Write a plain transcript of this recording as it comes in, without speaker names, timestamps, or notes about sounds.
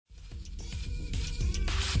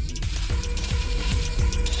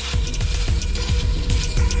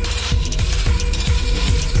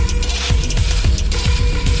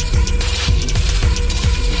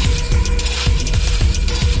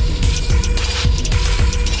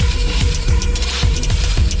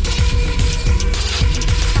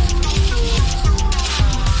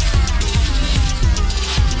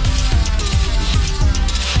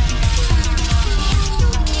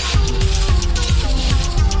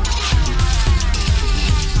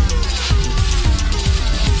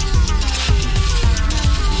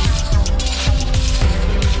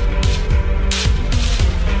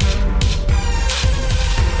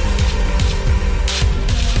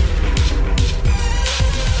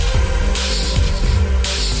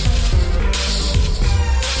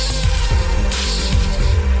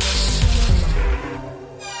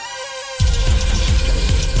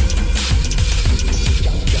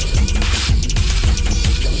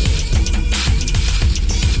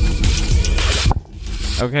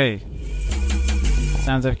Okay.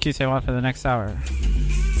 Sounds of Kisewa for the next hour.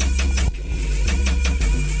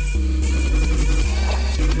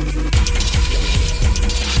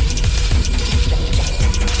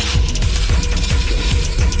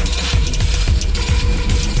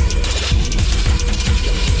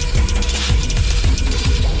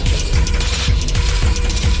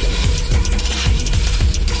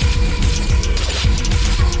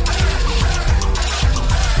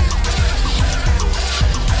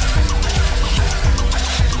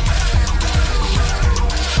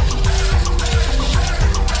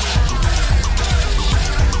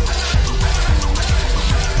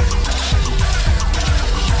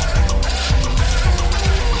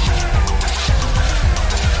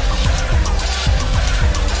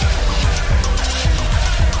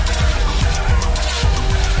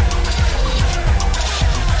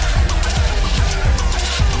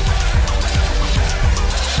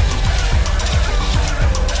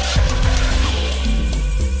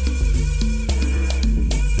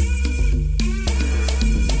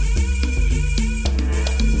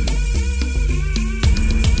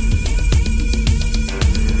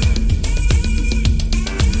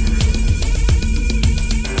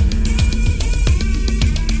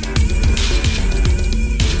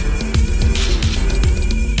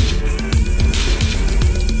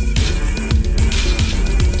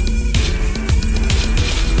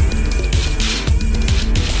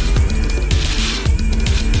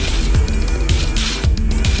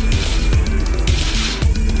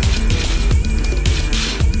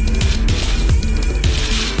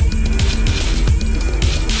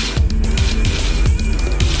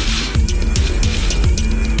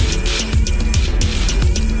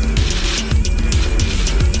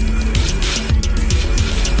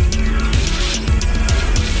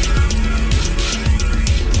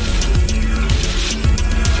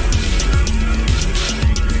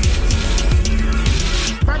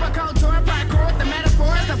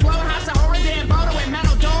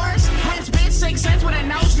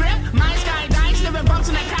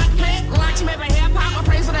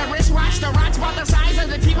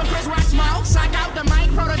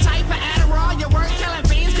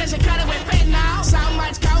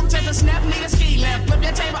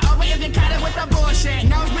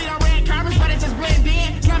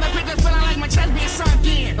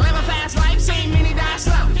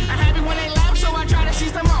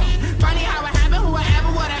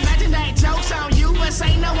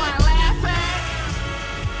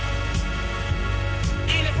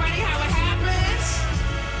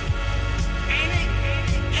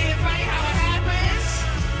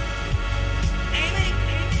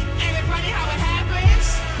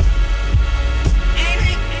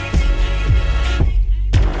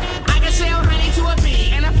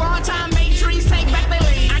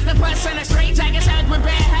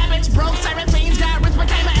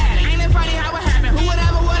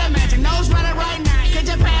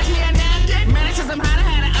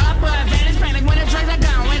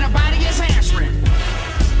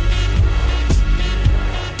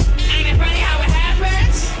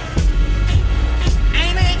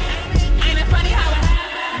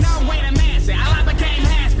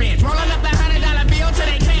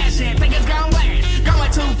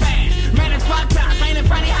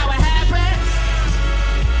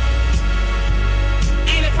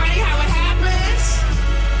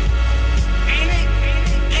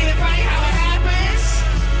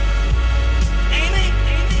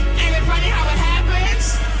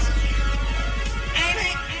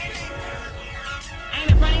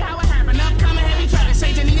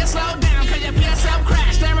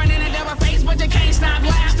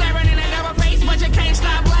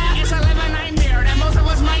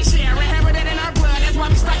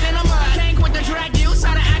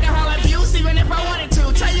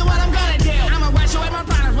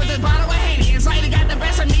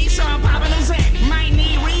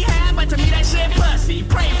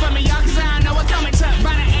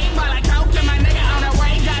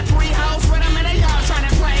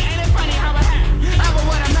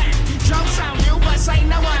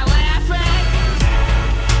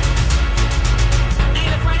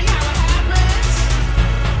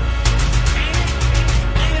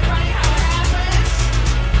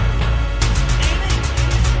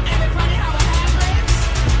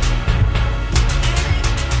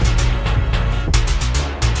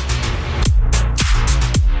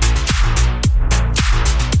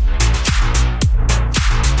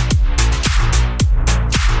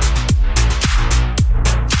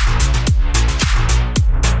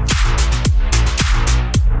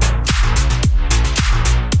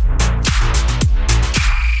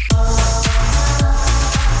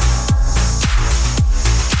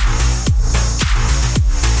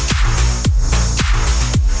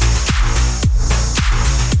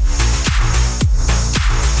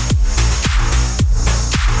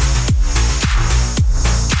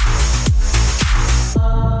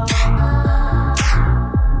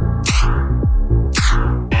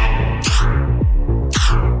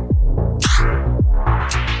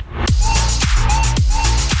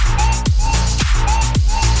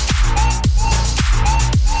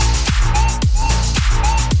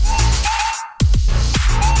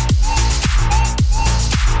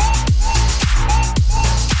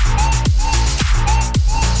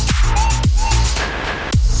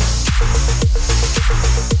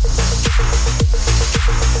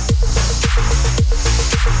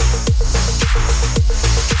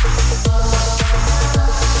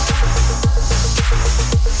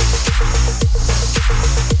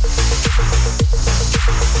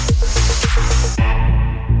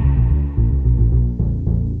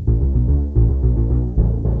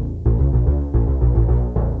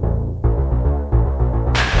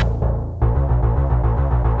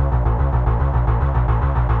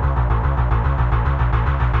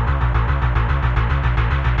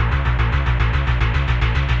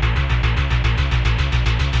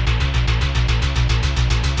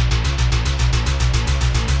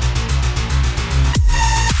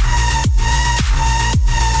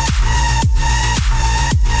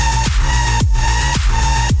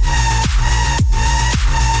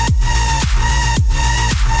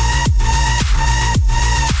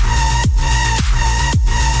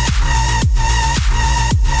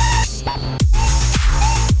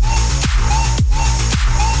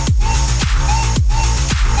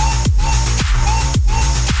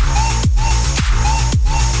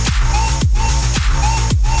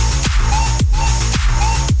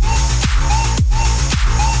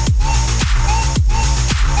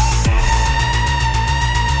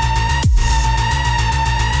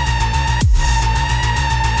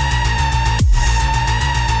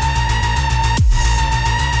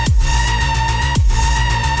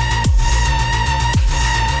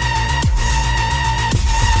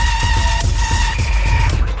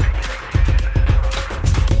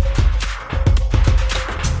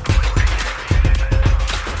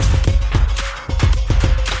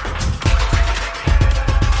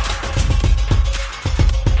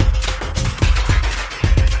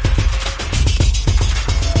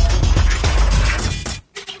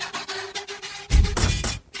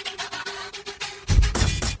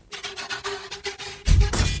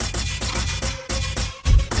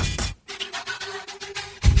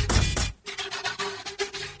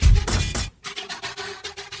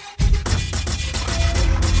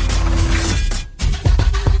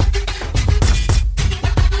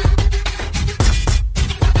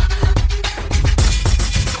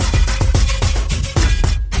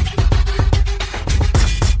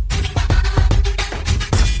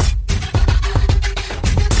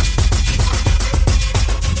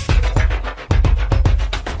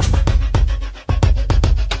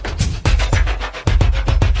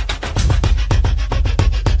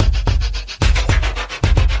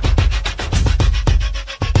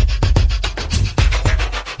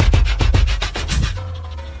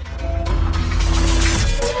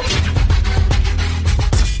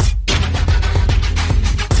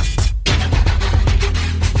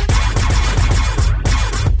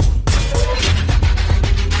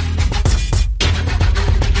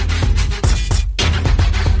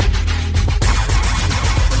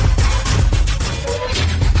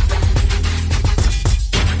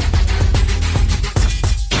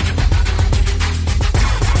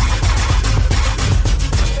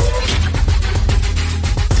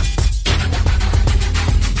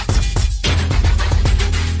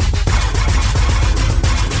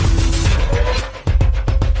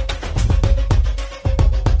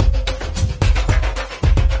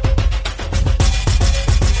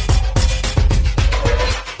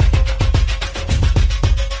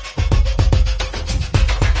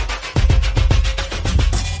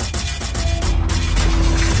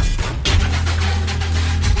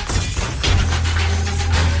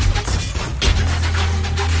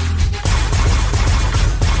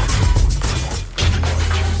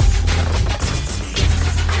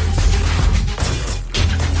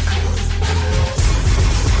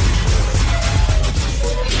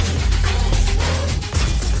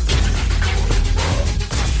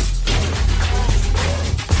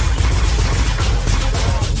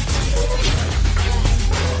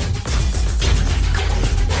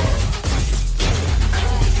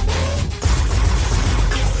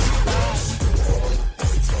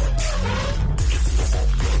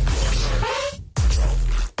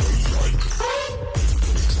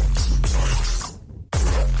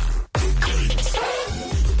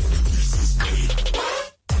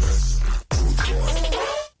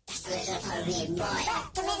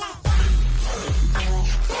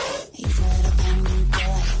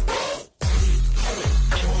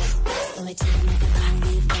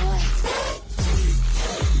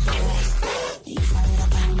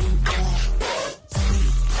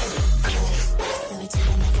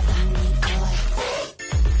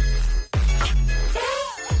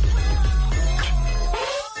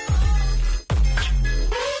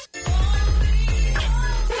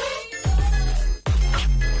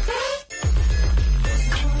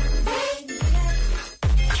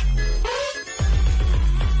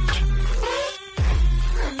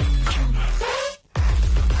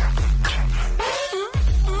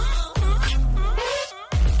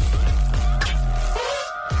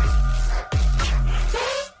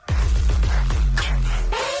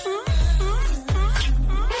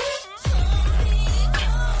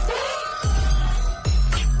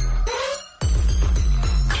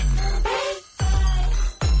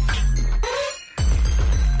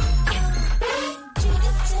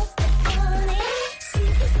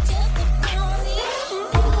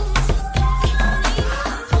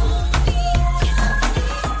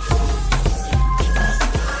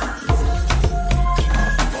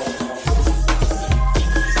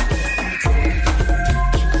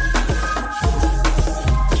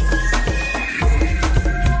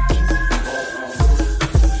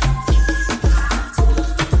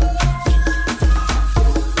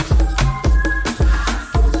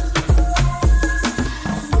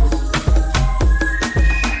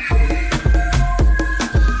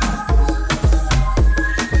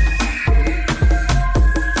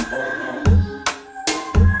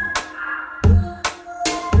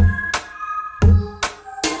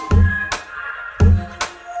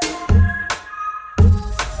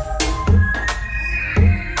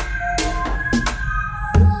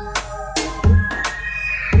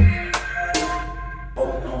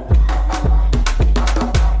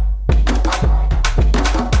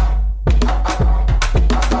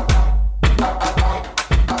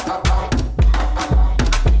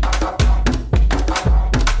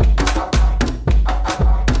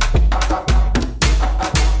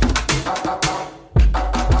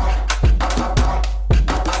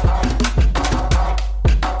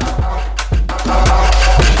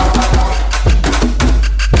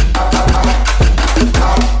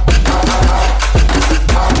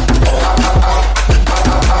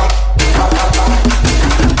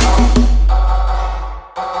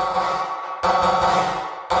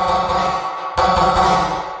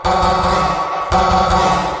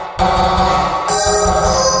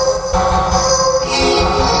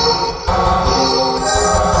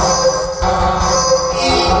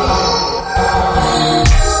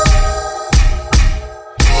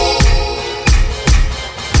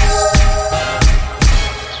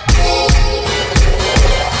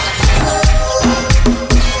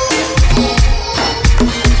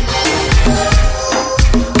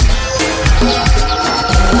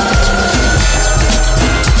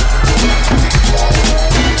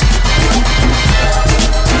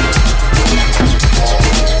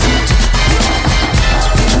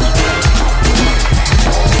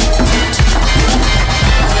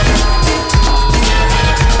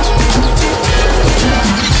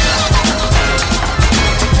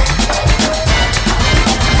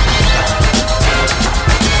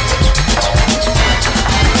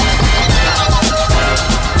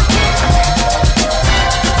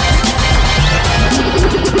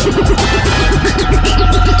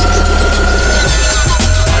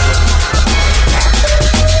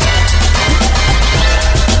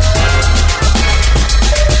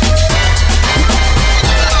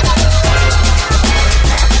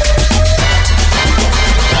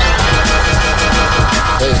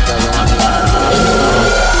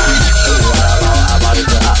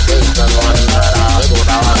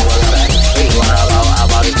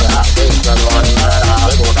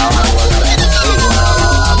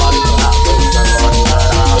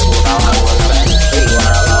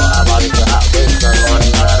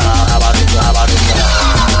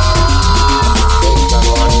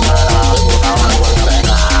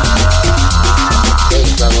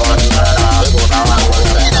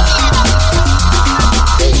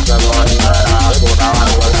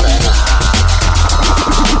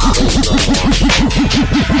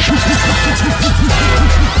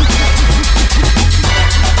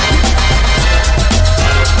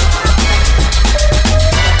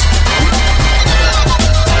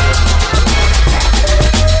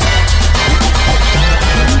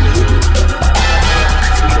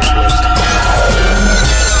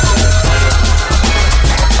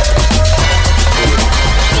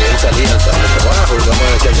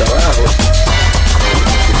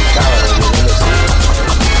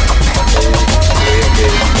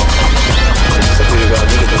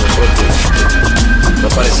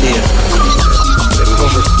 parecia.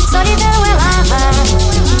 Solidão é lava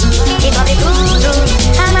que cobre tudo,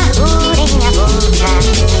 amargura em minha boca.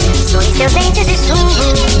 Sou em seus dentes de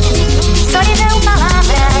chumbo. Solidão,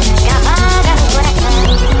 palavra gravada no coração,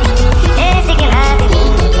 resignada em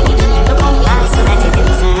mim, no compasso da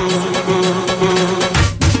desilusão.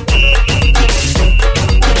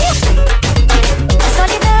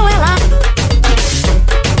 Solidão é lá.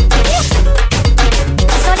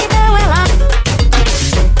 Solidão é lá.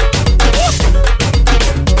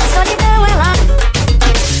 Solidão é lá.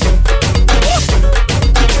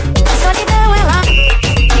 Solidão é lá. Solidão é lá.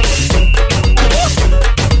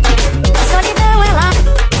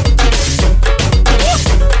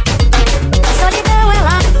 Solidão é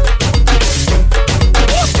lá.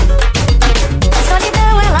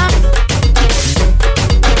 Solidão é lá.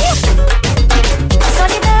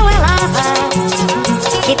 Solidão é lava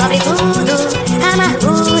que cobre tudo,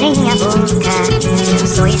 amargura em minha boca.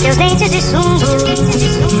 Sou em seus dentes de chumbo.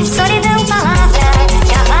 Solidão, palavra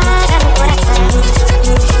gravada no coração,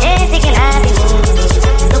 resignada em mim,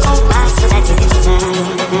 no compasso da desilusão.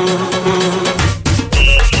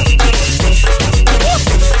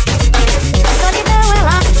 Solidão é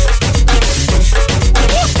lá.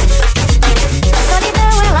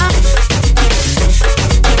 Solidão é lá. Solidão é lá. Solidão é lá.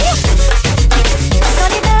 Solidão é lá.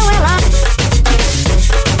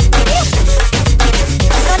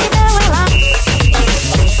 Solidão é lá.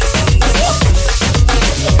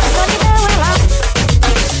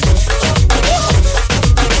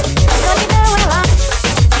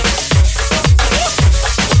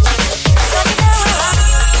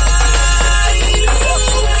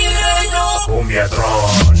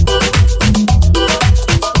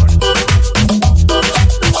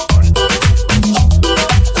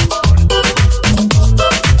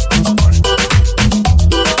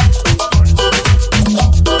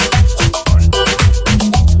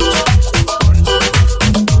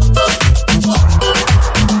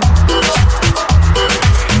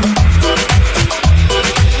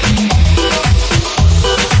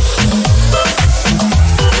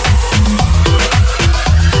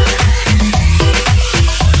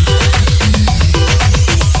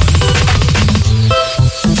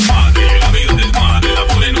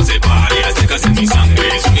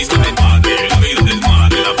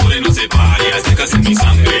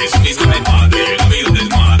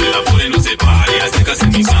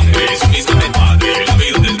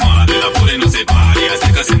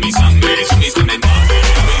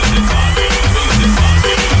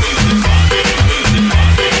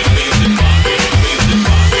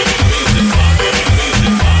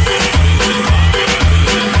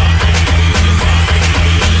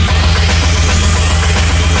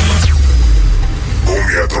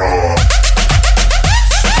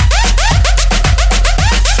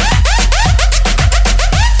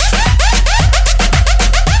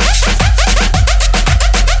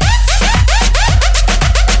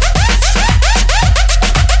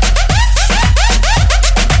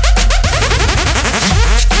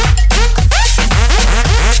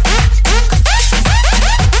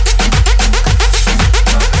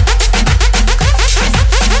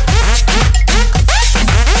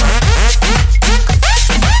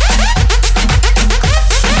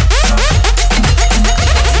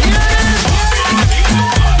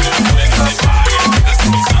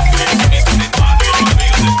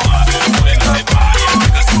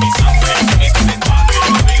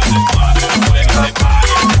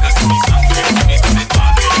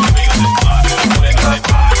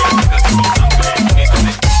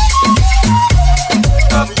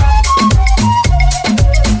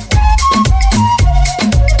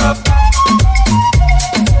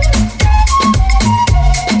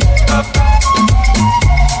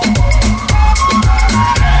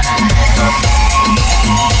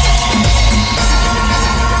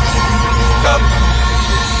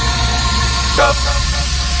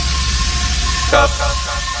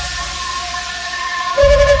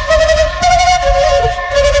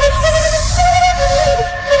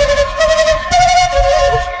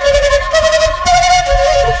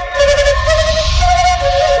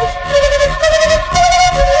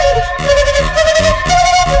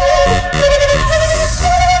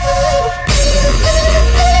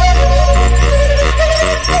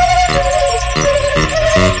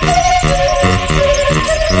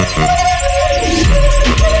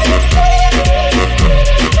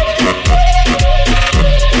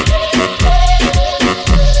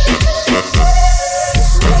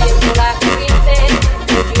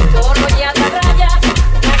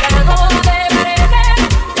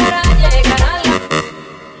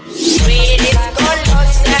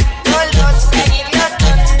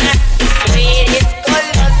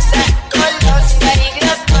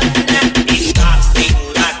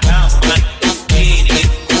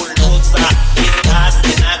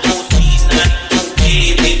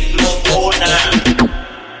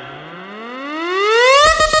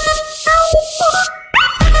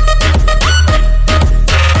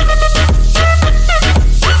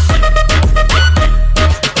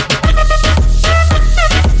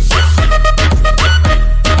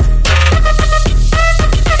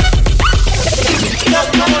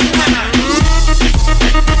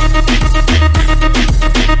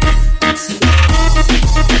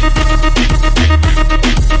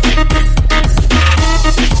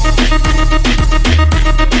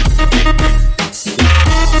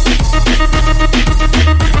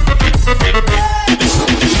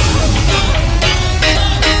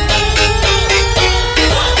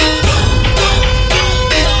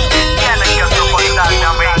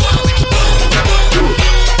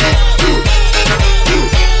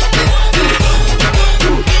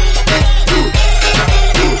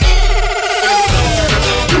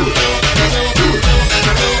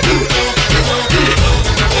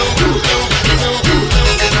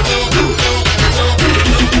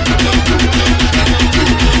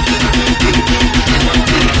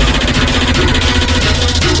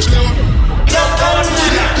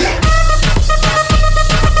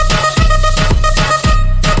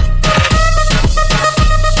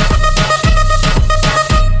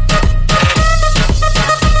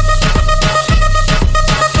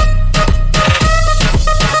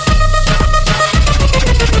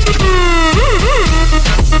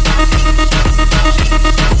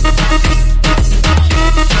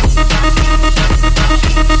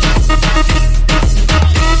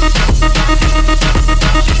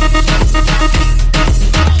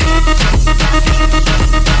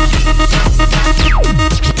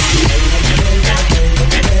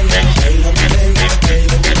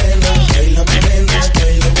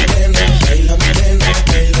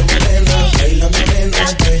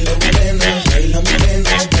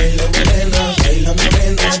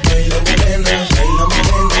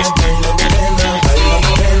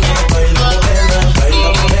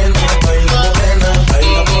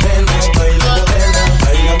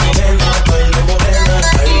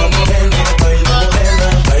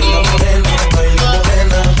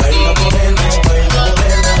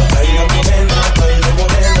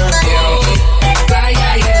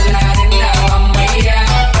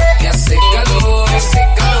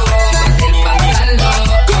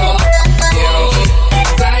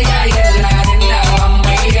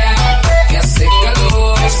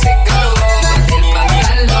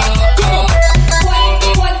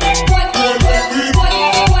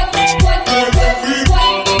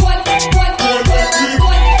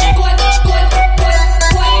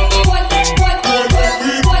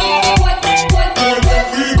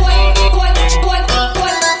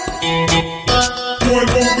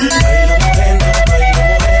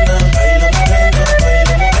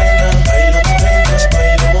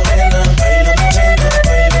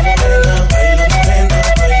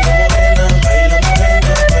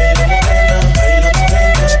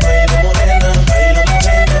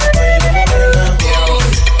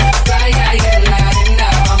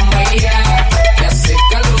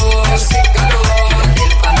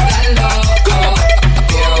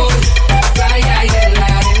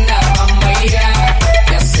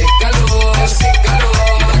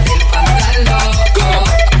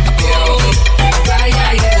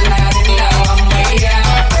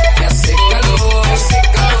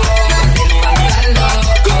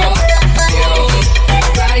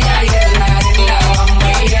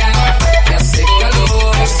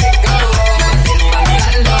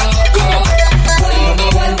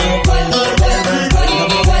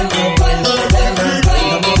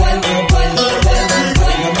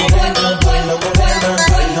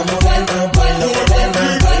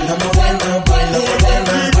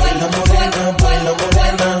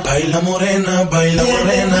 Baila morena, baila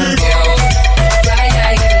morena.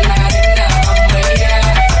 Playa y en la arena, vamos allá.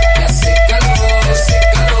 Que hace calor,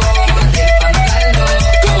 quítate el pantalón.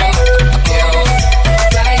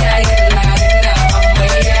 Playa y en la arena, vamos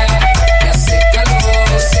allá. Que hace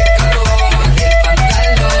calor, quítate el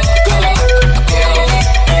pantalón.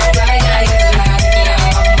 Playa y en la arena,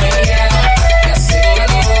 vamos allá. Que hace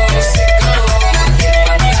calor, quítate el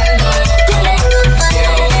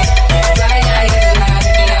pantalón. Playa y en la arena,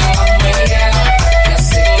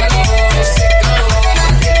 vamos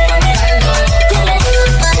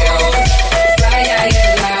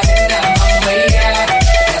allá. Que hace calor,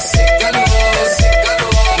 quítate el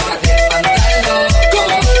pantalón.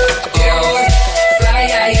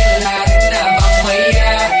 Playa y en la arena, vamos allá.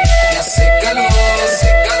 Que hace calor,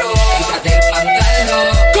 quítate el pantalón.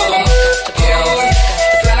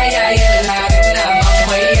 Playa y en la arena, vamos allá. Que hace calor, quítate el pantalón. Playa y en la arena, vamos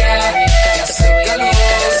allá. Que hace calor,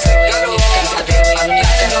 quítate el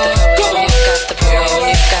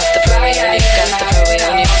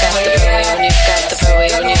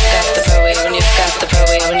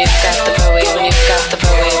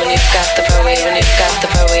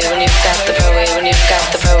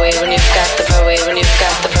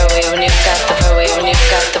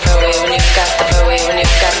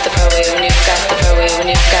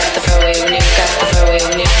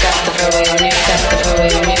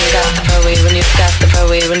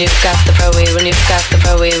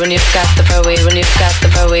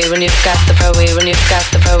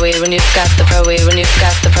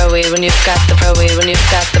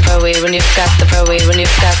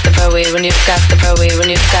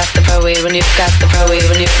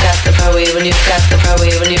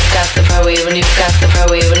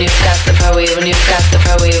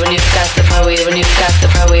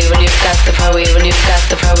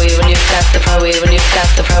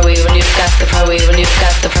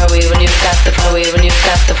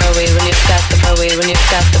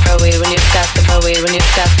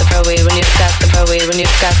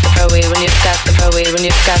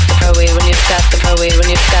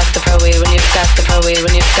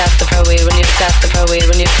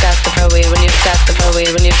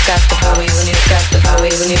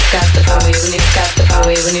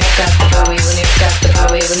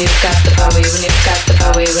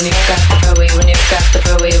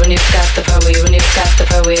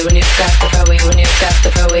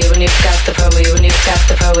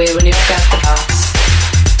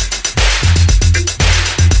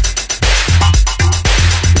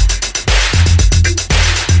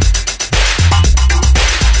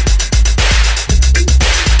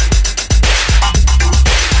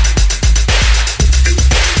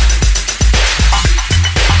Playa y en la arena,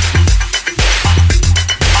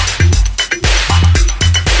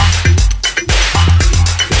 vamos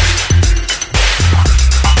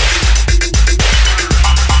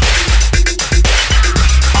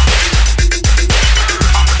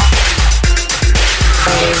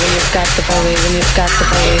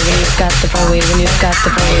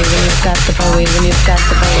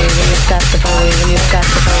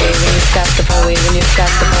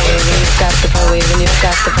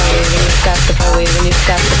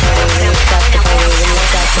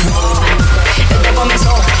Esto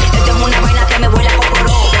comenzó, esto es una vaina que me vuela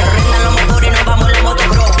cocoró. Rendan los motores, nos vamos en la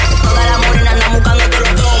motocross. Todas las morenas andan buscando todos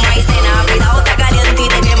los tomas. Maicena, cuidado, está caliente y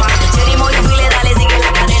te quema. Cherimo y file, dale, sigue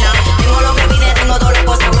la cadena. Tengo lo que piden, tengo todas las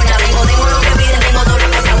cosas buenas. Tengo lo que piden, tengo todas las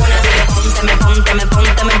cosas buenas. Así que pónteme en plena.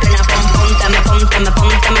 Pónteme en plena. Pónteme en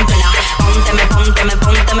plena. Pónteme en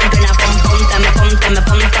plena. Pónteme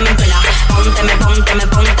en plena. Pónteme en plena.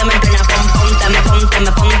 Pónteme en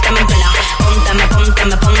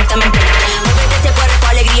plena. Muévete ese cuerpo,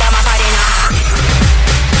 alegría, Macarena.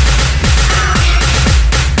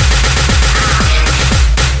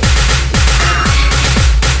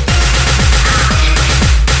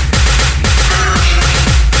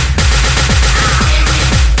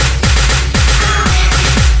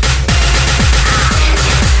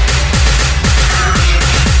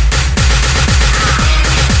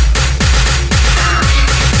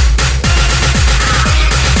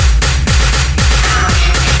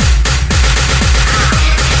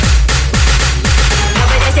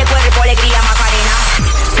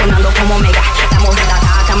 Como mega, estamos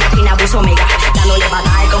ratata, máquina bus omega, dándole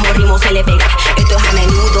batalla como ritmo se le pega. Esto es a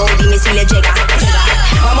menudo, dime si le llega.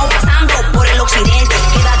 Vamos pasando por el occidente,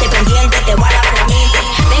 quédate pendiente, te voy a lavar la mente.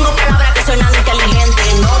 Tengo palabras que suenan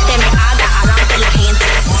inteligentes, no te me hagas adelante la gente.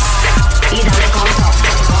 Y dale conto,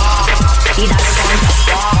 y dale conto,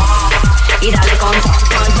 y dale conto,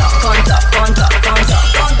 conto.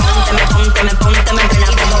 Pónteme en plena, pónteme en plena.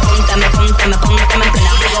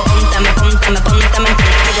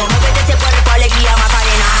 Muévete ese cuerpo, alegría,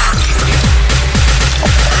 Macarena.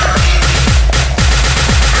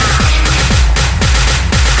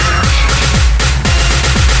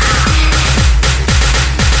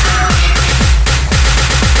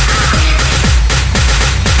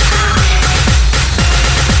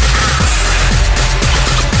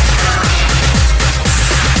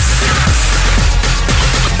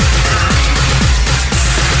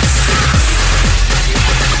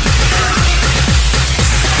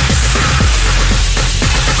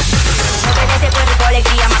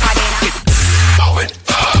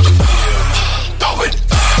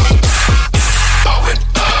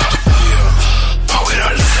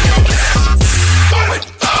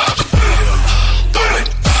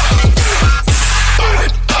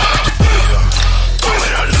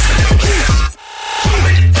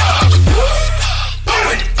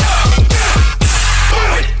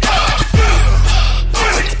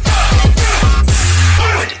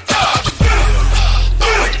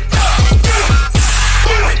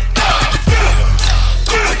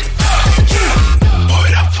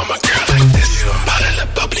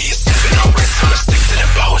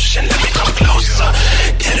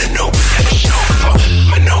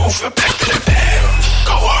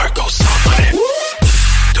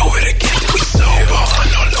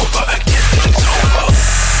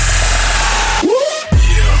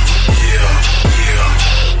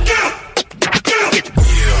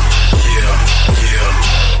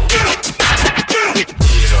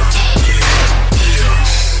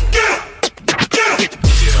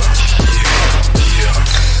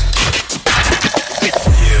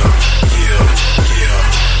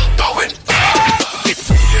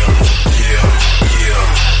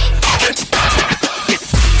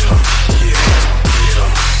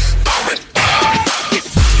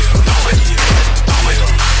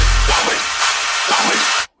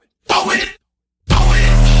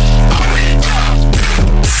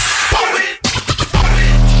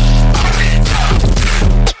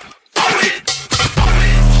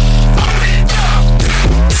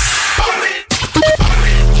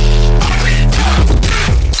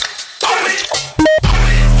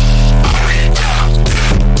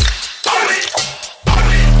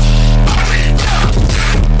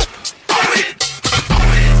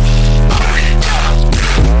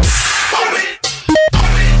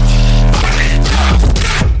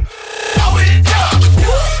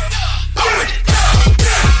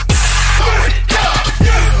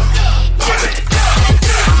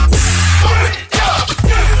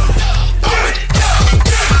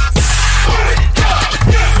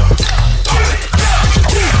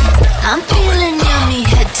 I'm feeling yummy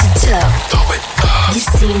head to toe. You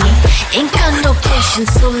see me, ain't got no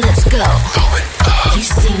patience, so let's go. You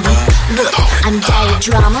see me, look, I'm diet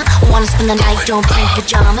drama. Wanna spend the night, don't bring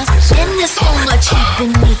pajamas. And there's so much heat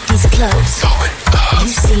beneath these clothes.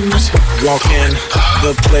 You see me, walk in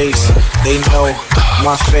the place, they know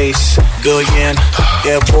my face. Billion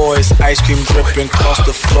air boys, ice cream dripping across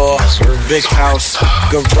the floor. Big house,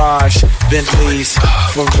 garage, Bentleys,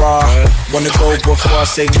 Ferrari. Wanna go before I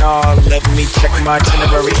say nah? Let me check my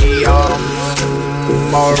itinerary.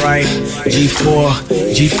 Alright,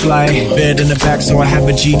 G4, G-Fly, bed in the back so I have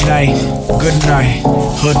a G-night. Good night,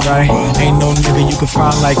 hood right. Ain't no nigga you can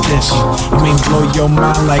find like this. I mean blow your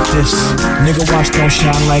mind like this. Nigga watch don't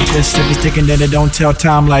shine like this. If it's thinking that it don't tell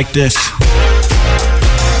time like this.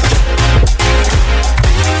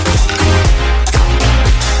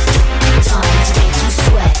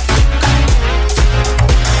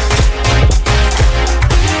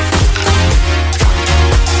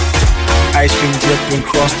 Ice cream dripping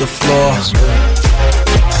across the floor.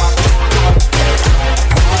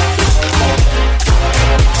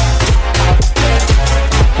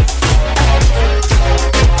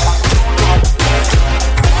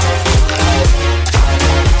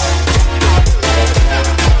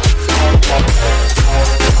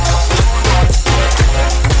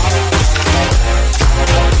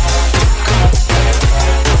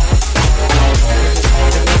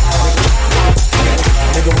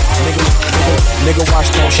 Nigga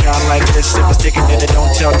watch don't shine like this. If it's thinking that it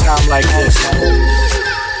don't tell time like this.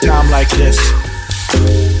 Time like this.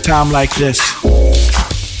 Time like this.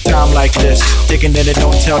 Time like this. Thinking that it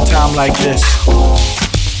don't tell time like this.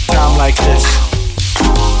 Time like this.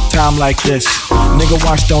 Time like this. Nigga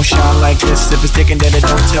watch don't shine like this. If it's thinking that it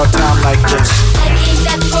don't tell time like this. I came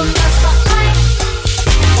back from the spotlight.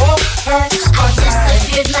 I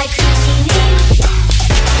disappeared like Houdini.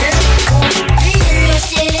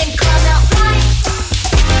 Interested in come out right.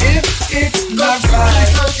 It's not right.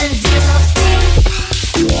 Frozen zero speed.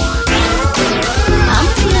 I'm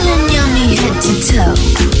feeling yummy head to toe.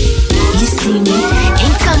 You see me,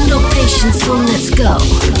 ain't got no patience, so let's go.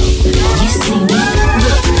 You see me,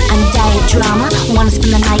 look, I'm diet drama. Wanna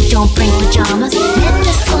spend the night, don't bring pajamas. And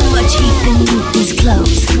there's so much heat beneath these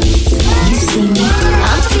clothes. You see me,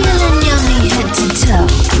 I'm feeling yummy head to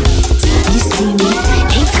toe. You see me,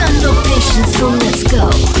 ain't got no patience, so let's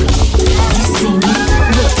go. You see me,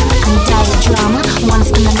 look, I'm diet drama. Wanna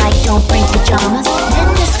spend the night, don't bring pajamas. And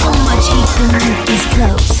there's so much heat beneath these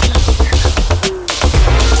clothes.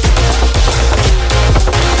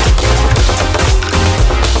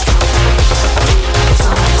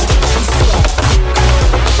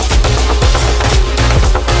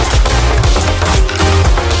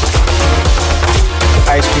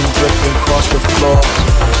 Ice cream dripping across the floor.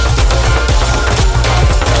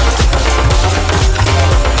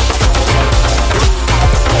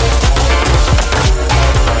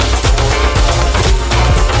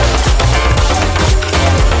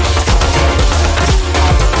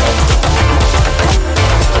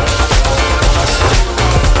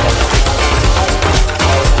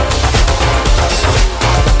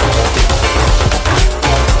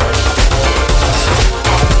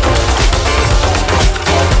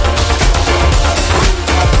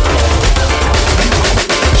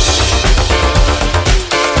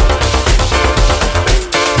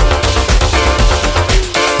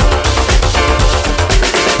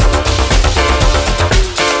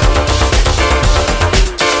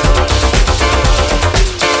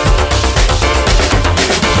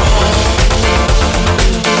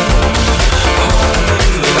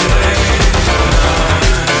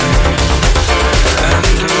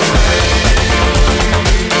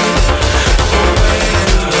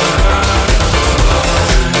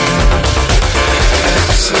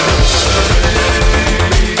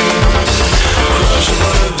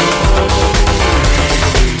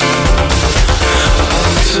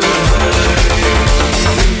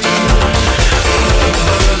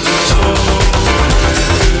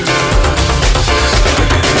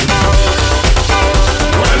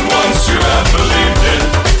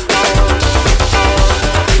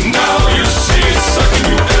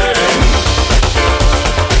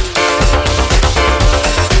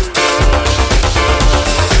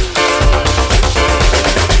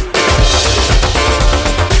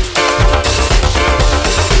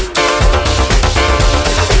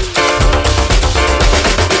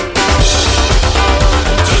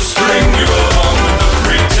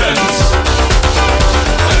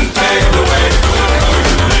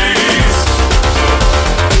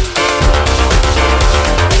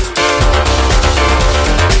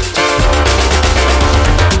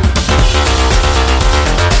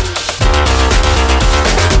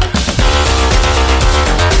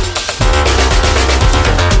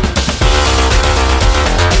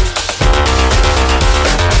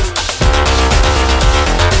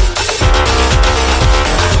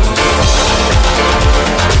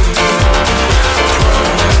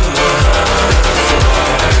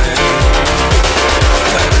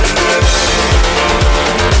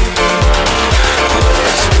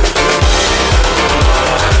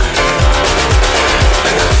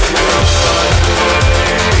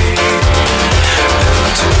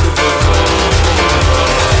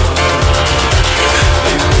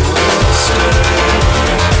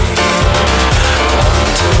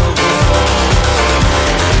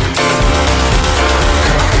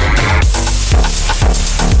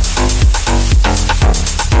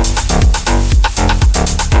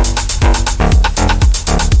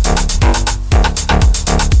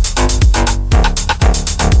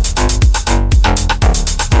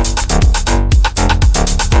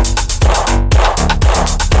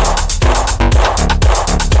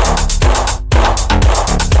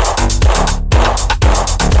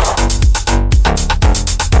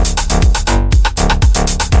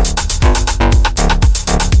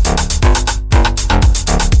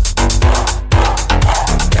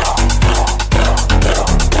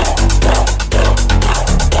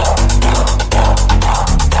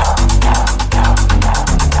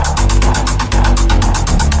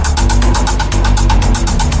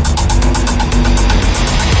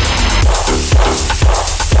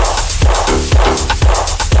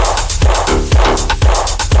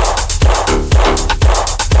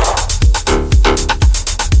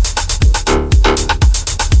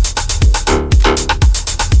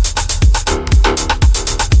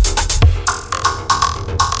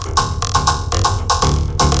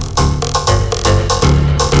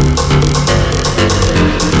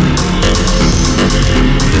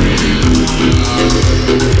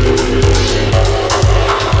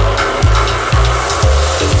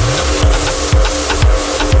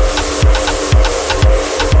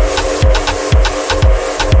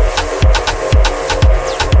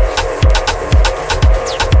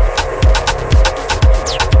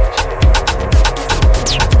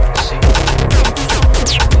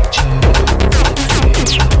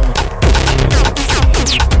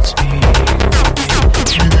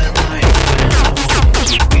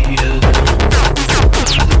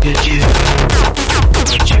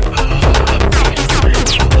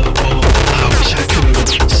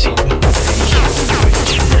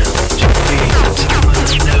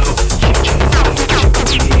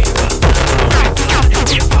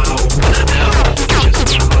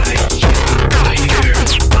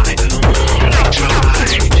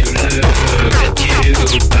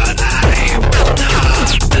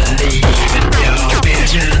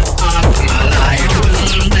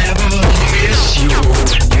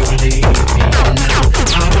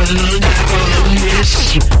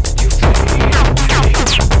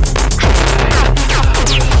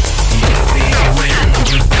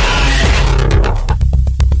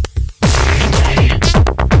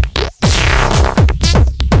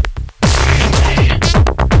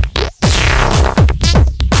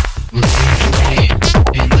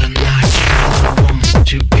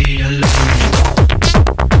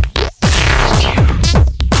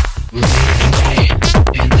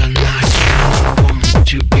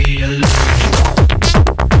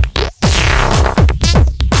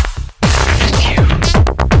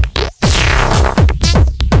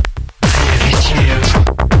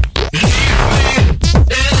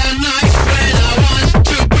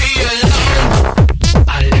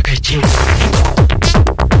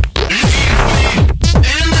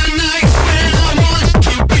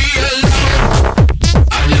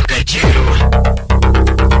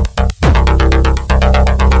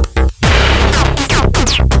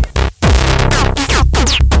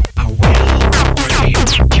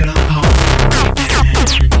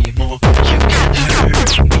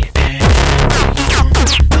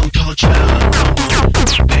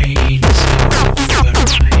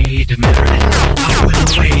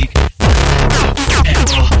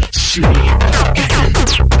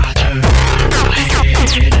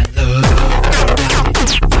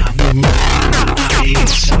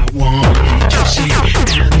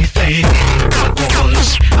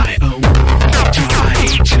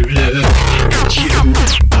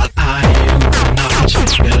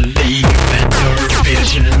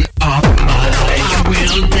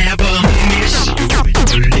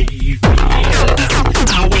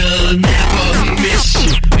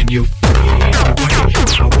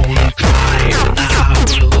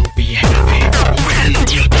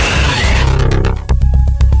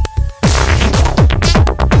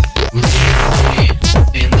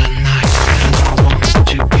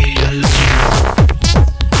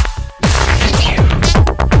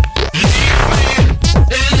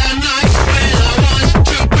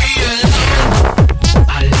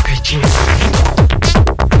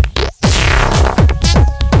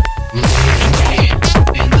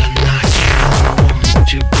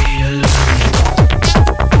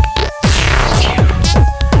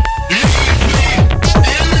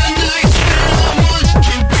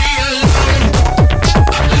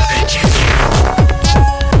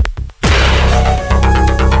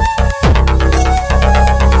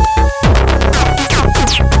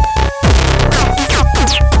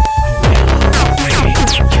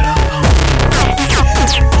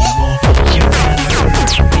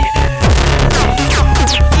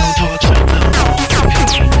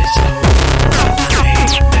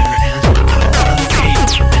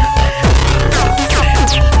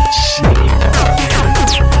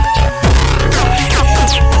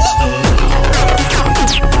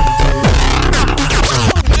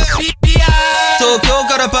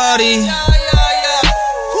 パリ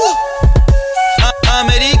ア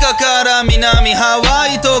メリカから南ハ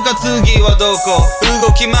ワイとか次はどこ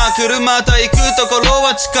動きまくるまた行くところ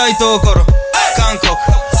は近いところ韓国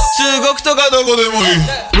中国とかどこでもいい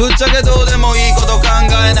ぶっちゃけどうでもいいこと考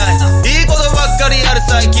えないいいことばっかりやる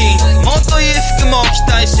最近もっといい服も着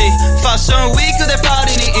たいしファッションウィークでパ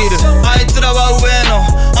リにいるあいつらは上野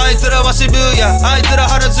あいつらは渋谷あいつら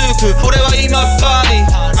原宿俺は今パリ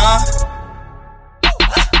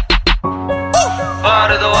ワー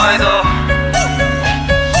ルドワイド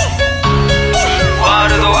ワー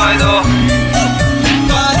ルドワイドワ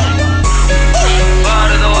ー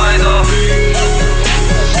ルドワイド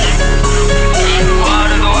ワー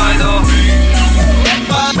ルドワイド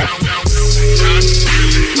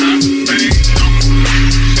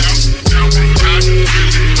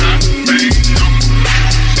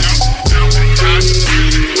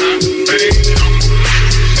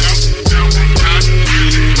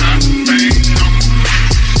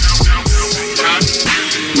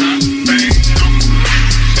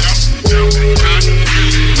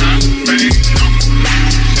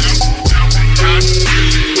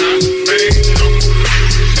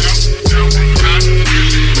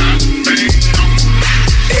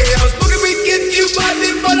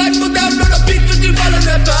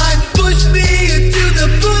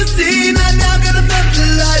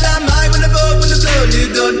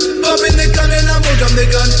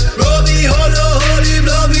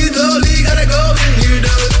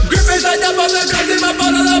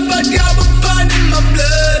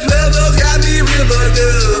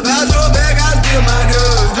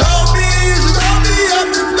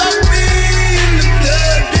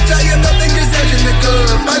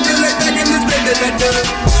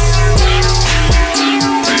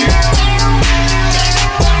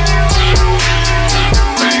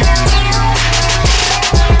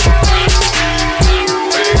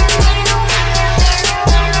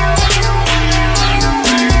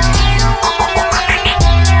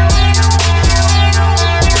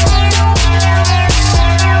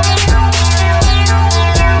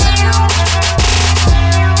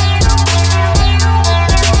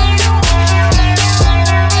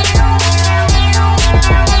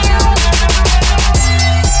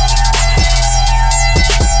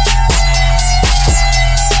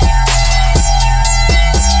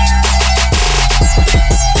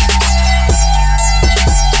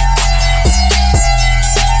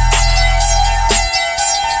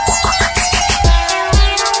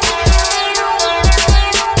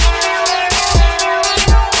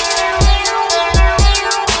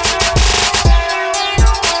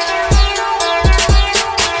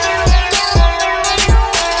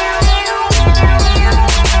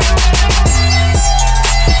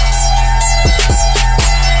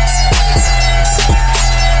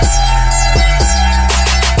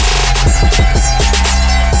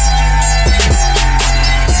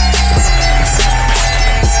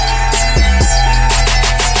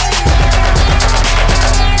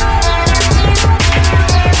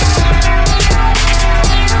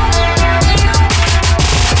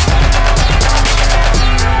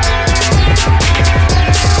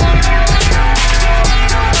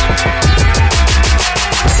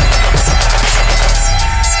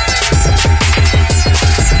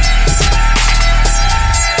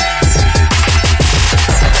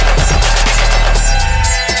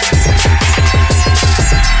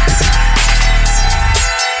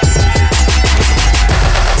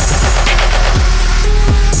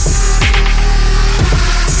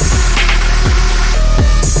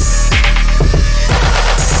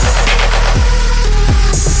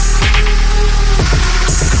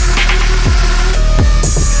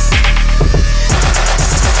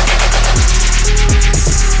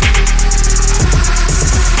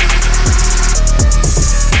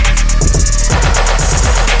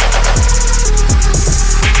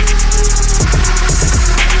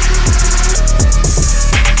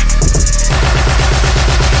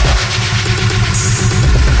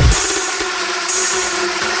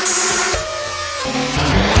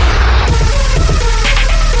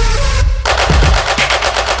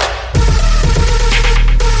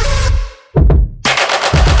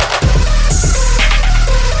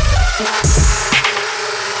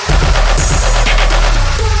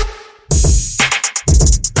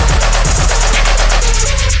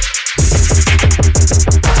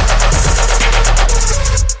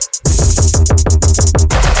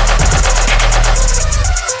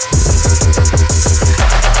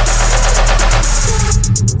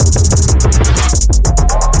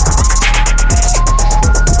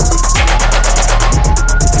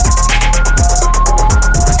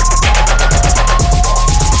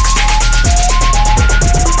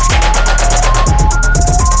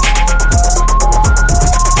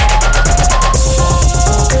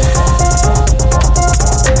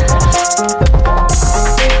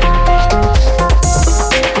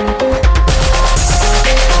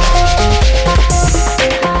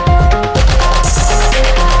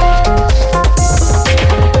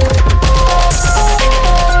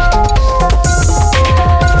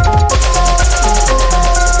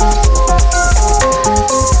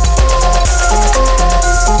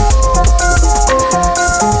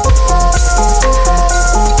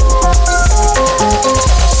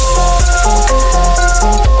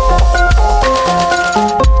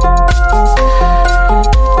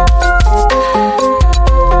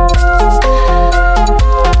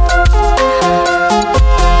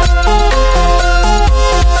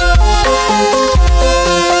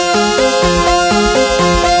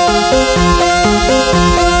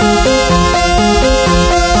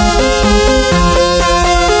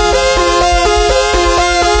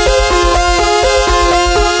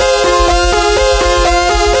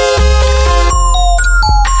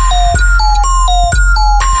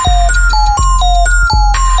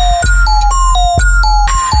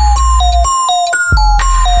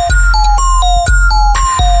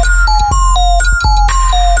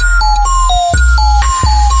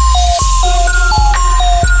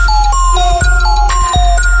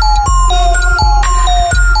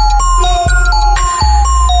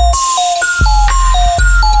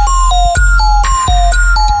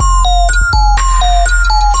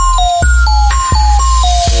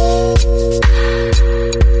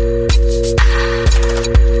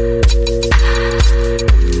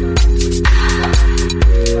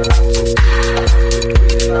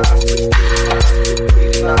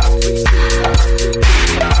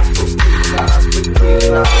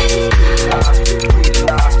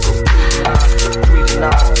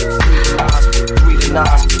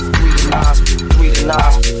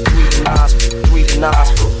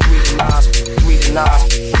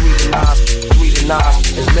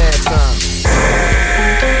It's mad time.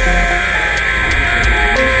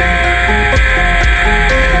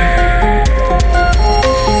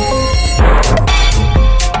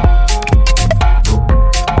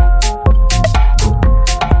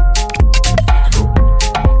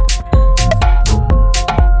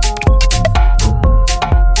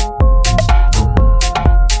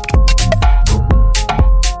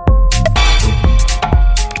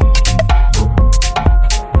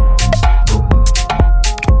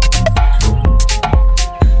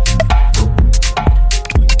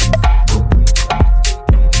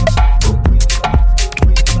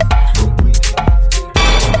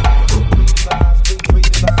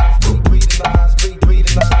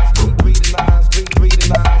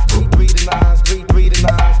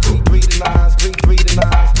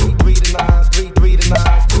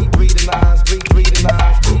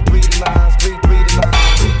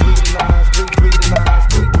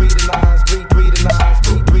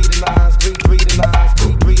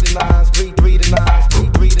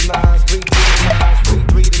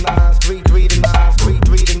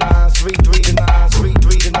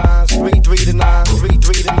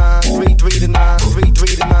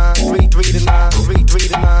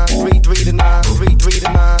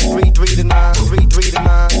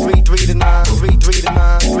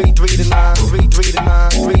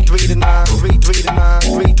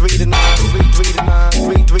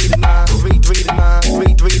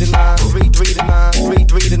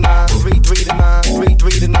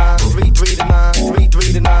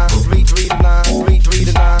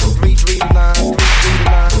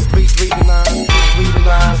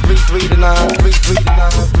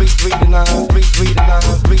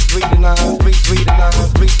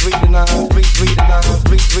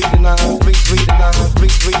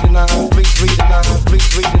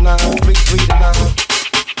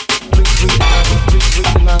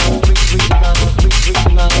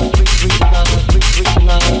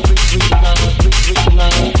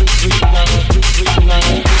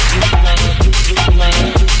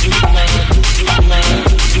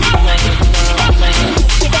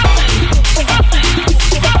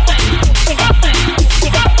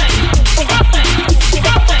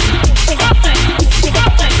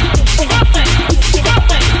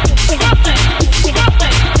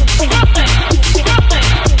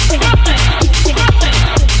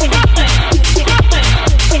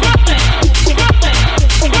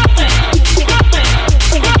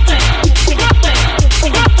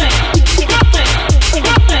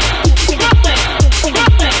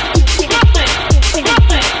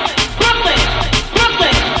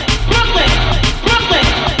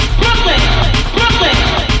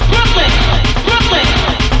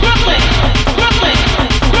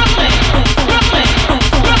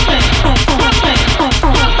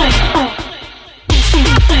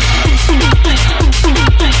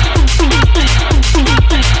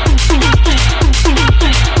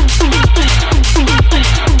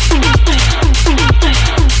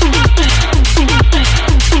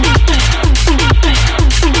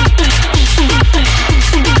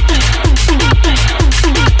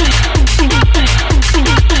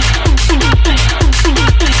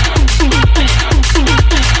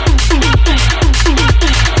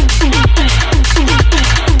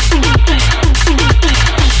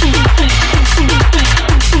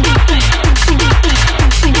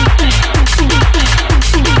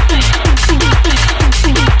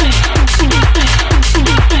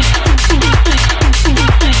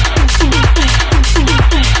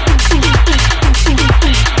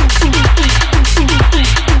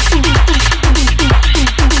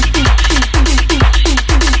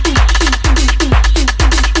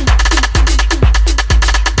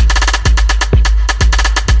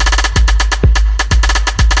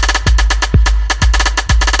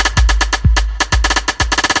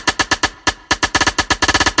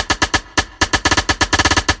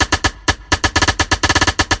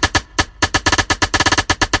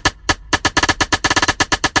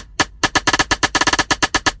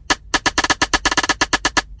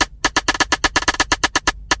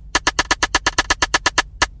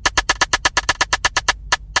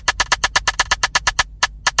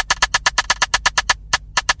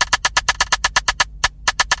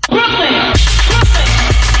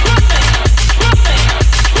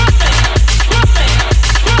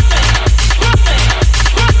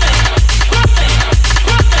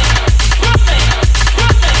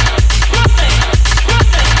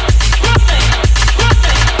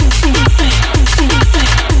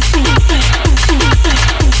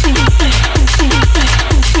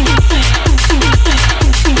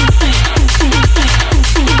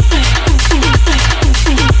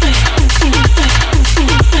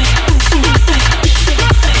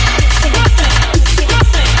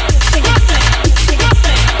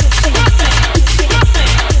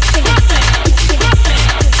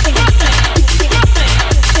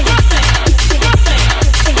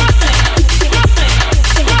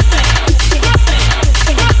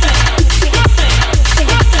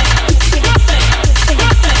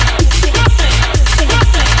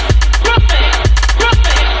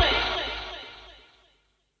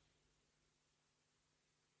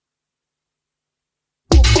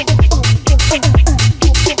 Hey.